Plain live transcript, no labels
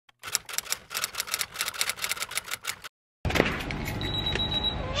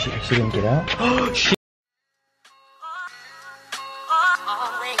She actually didn't get out? Oh, shit.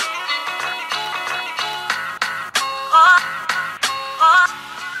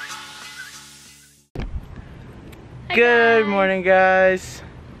 Good morning, guys.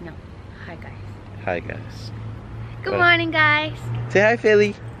 No, hi guys. Hi, guys. Good morning, guys. Say hi,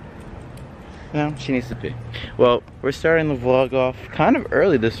 Philly. No, she needs to pee. Well, we're starting the vlog off kind of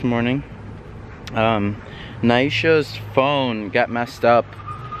early this morning. Naisha's phone got messed up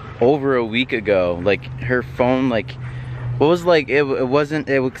over a week ago. Like, her phone, like, what was like, it was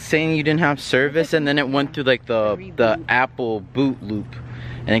saying you didn't have service, and then it went through like the Apple boot loop.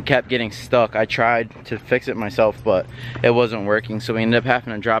 And it kept getting stuck. I tried to fix it myself, but it wasn't working. So we ended up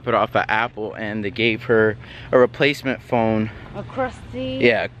having to drop it off at Apple, and they gave her a replacement phone. A crusty?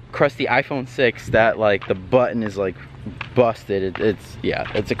 Yeah, crusty iPhone 6 that like the button is like busted.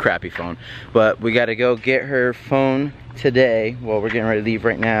 It's a crappy phone. But we gotta go get her phone today. Well, we're getting ready to leave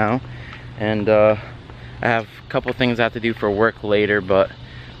right now. And I have a couple things I have to do for work later, but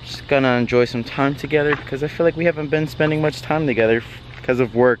just gonna enjoy some time together because I feel like we haven't been spending much time together because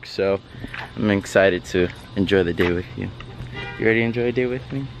of work, so I'm excited to enjoy the day with you. You ready to enjoy a day with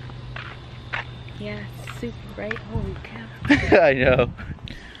me? Yeah, it's super bright. Holy cow. I know.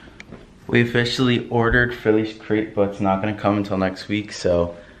 We officially ordered Philly's crate, but it's not gonna come until next week,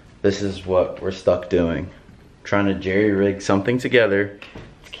 so this is what we're stuck doing. Trying to jerry-rig something together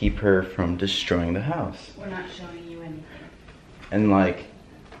to keep her from destroying the house. We're not showing you anything. And like,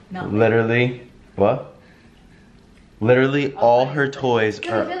 no. Literally, what? Literally all her toys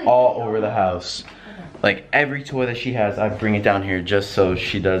are all over the house. Like every toy that she has, I bring it down here just so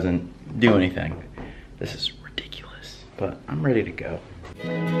she doesn't do anything. This is ridiculous, but I'm ready to go.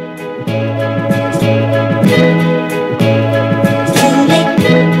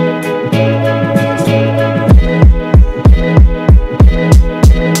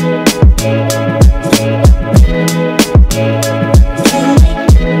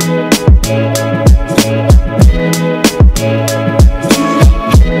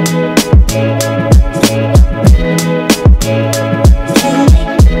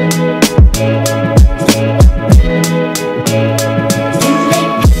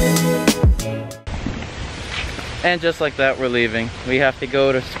 And just like that, we're leaving. We have to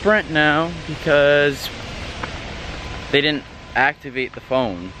go to Sprint now because they didn't activate the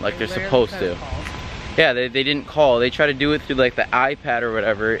phone like they're supposed to. Yeah, they didn't call. They tried to do it through like the iPad or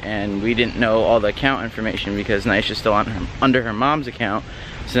whatever, and we didn't know all the account information because Naisha's still on under her mom's account.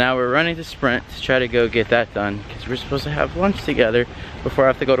 So now we're running to Sprint to try to go get that done because we're supposed to have lunch together before I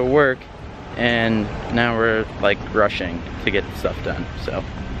have to go to work, and now we're like rushing to get stuff done. So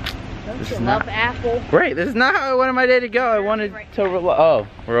don't you love Apple? Right, this is not how I wanted my day to go. I wanted to oh,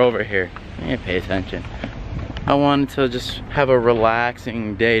 we're over here. I need to pay attention. I wanted to just have a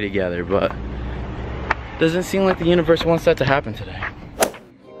relaxing day together, but doesn't seem like the universe wants that to happen today.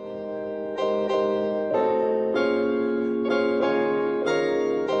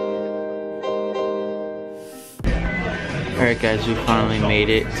 Alright guys, we finally made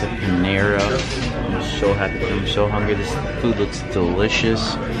it to Panera. I'm so happy, I'm so hungry. This food looks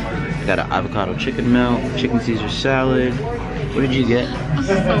delicious. Got an avocado chicken melt, chicken Caesar salad. What did you get?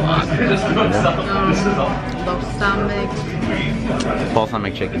 This is so awkward.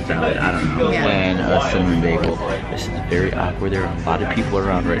 Balsamic chicken salad, I don't know. Yeah. And a cinnamon bagel. This is very awkward. There are a lot of people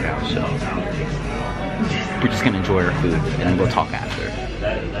around right now, so we're just gonna enjoy our food and then go talk after.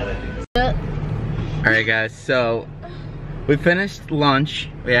 Alright guys, so we finished lunch.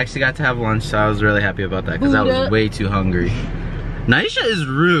 We actually got to have lunch, so I was really happy about that because I was way too hungry. Naisha is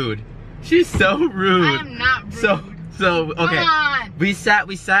rude. She's so rude. I am not rude. So okay. We sat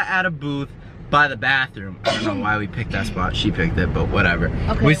at a booth by the bathroom. I don't know why we picked that spot. She picked it, but whatever.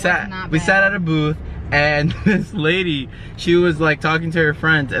 Okay, we sat at a booth, and this lady, she was like talking to her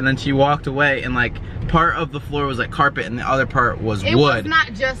friends, and then she walked away, and like part of the floor was like carpet and the other part was wood. It was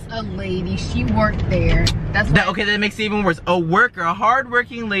not just a lady, she worked there. That's that, okay, that makes it even worse. A worker, a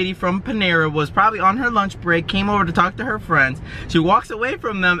hard-working lady from Panera was probably on her lunch break, came over to talk to her friends. She walks away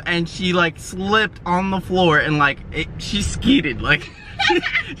from them and she like slipped on the floor and like she skeeted like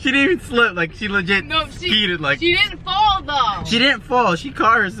she didn't even slip, like she legit skeeted. Like she didn't fall though. She didn't fall, she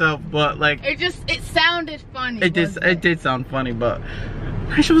caught herself, but like it sounded funny. It did sound funny, but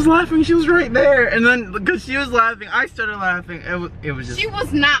Naisha was laughing, she was right there. And then, because she was laughing, I started laughing. It was just... She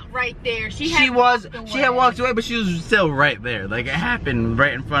was not right there. She had walked away, but she was still right there. Like, it happened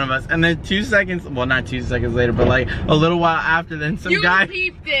right in front of us. And then 2 seconds, well, not 2 seconds later, but like a little while after, then some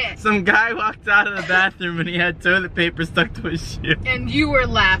guy walked out of the bathroom and he had toilet paper stuck to his shoe. And you were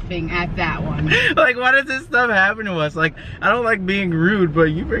laughing at that one. Like, why does this stuff happen to us? Like, I don't like being rude, but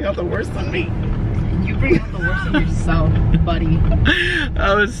you bring out the worst in me. You bring out the worst in yourself, buddy.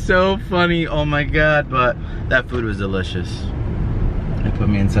 That was so funny, oh my god, but that food was delicious. It put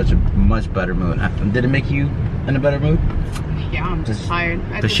me in such a much better mood. Did it make you in a better mood? Yeah, I'm just tired.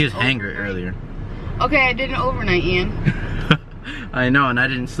 But she was hangry earlier. Okay, I did an overnight, Ian. I know, and I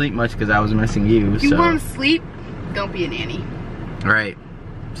didn't sleep much because I was missing you. If you want to sleep, don't be a nanny. Right.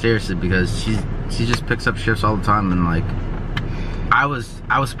 Seriously, because she just picks up shifts all the time, and like I was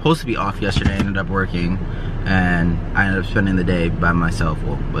supposed to be off yesterday, I ended up working, and I ended up spending the day by myself,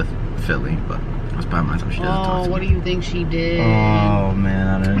 well, with Philly, but I was by myself. She doesn't talk to me. What do you think she did? Oh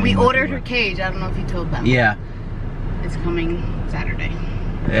man, I don't know. We ordered her cage. I don't know if you told them. Yeah. It's coming Saturday.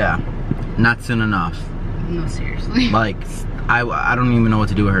 Yeah. Not soon enough. No, seriously. Like, I don't even know what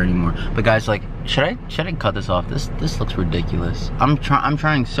to do with her anymore. But guys, like, should I cut this off? This looks ridiculous. I'm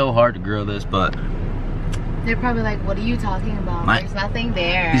trying so hard to grill this, but they're probably like, what are you talking about? There's nothing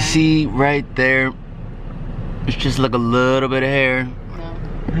there. You see right there, it's just like a little bit of hair. No.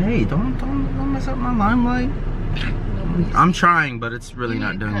 Hey, don't mess up my limelight. I'm trying, but it's really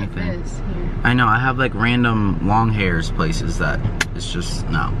not doing anything. I know, I have like random long hairs places that it's just,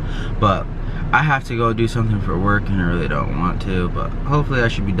 no. But I have to go do something for work and I really don't want to, but hopefully I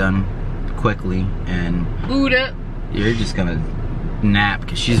should be done quickly. And Buddha, you're just gonna nap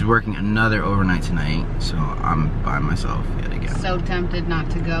because she's working another overnight tonight, so I'm by myself yet again. So tempted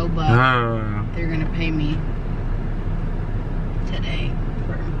not to go, but they're gonna pay me today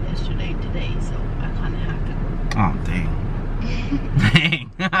for yesterday and today, so I kind of have to go. Oh dang.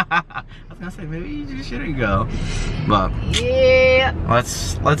 Dang. I was gonna say maybe you just shouldn't go, but yeah.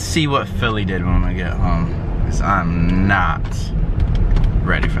 Let's see what Philly did when we get home, because I'm not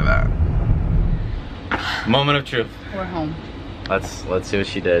ready for that. Moment of truth. We're home. Let's see what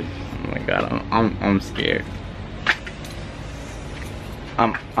she did. Oh my god, I'm scared.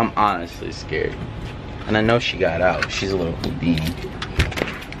 I'm honestly scared. And I know she got out. She's a little Houdini.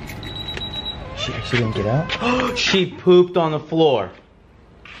 She actually didn't get out? She pooped on the floor.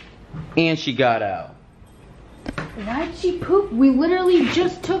 And she got out. Why did she poop? We literally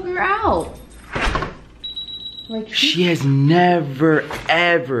just took her out. Like she has never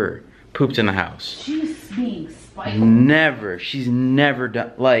ever pooped in the house. She's being spiteful. Never. She's never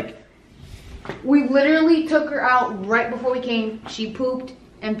done, like. We literally took her out right before we came. She pooped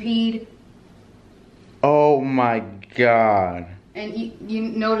and peed. Oh my god. And you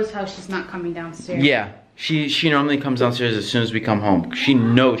notice how she's not coming downstairs. Yeah. She normally comes downstairs as soon as we come home. She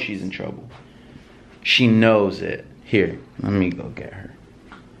knows she's in trouble. She knows it. Here, let me go get her.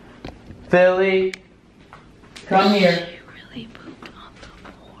 Philly, come here. She really pooped on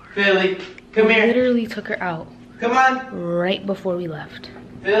the floor. Philly, come here. We literally took her out. Come on. Right before we left.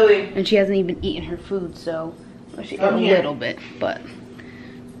 Philly. And she hasn't even eaten her food, so well, she ate a little bit, but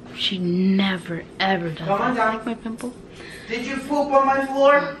she never ever does that. Like my pimple. Did you poop on my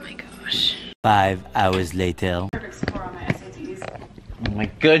floor? Oh my gosh. 5 hours later. Perfect score on my SATs. Oh my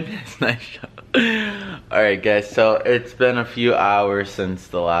goodness, Naisha. Alright guys, so it's been a few hours since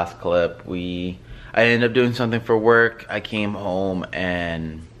the last clip. I ended up doing something for work. I came home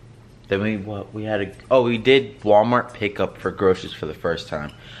and then we did Walmart pickup for groceries for the first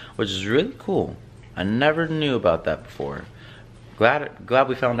time, which is really cool. I never knew about that before. Glad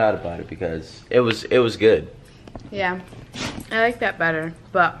we found out about it because it was good. Yeah, I like that better,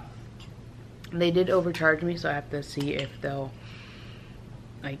 but they did overcharge me, so I have to see if they'll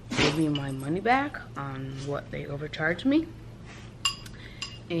like give me my money back on what they overcharged me.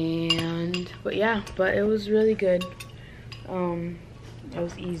 But it was really good. It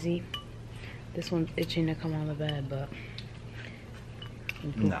was easy. This one's itching to come on the bed, but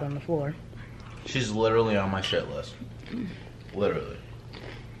poop on the floor. She's literally on my shit list. Literally.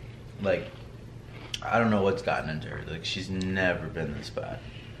 Like, I don't know what's gotten into her. Like, she's never been this bad.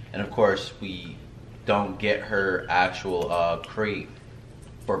 And of course, we don't get her actual crate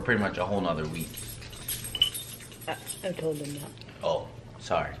for pretty much a whole nother week. I told them that. Oh,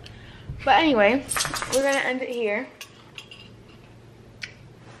 sorry. But anyway, we're gonna end it here.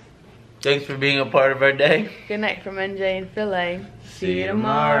 Thanks for being a part of our day. Good night from NJ and Philly. See you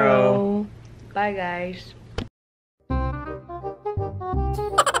tomorrow. Bye guys.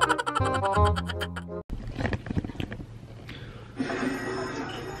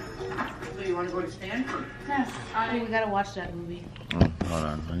 Stanford. Yes. We gotta watch that movie. Oh, hold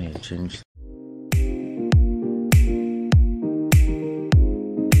on. I need to change.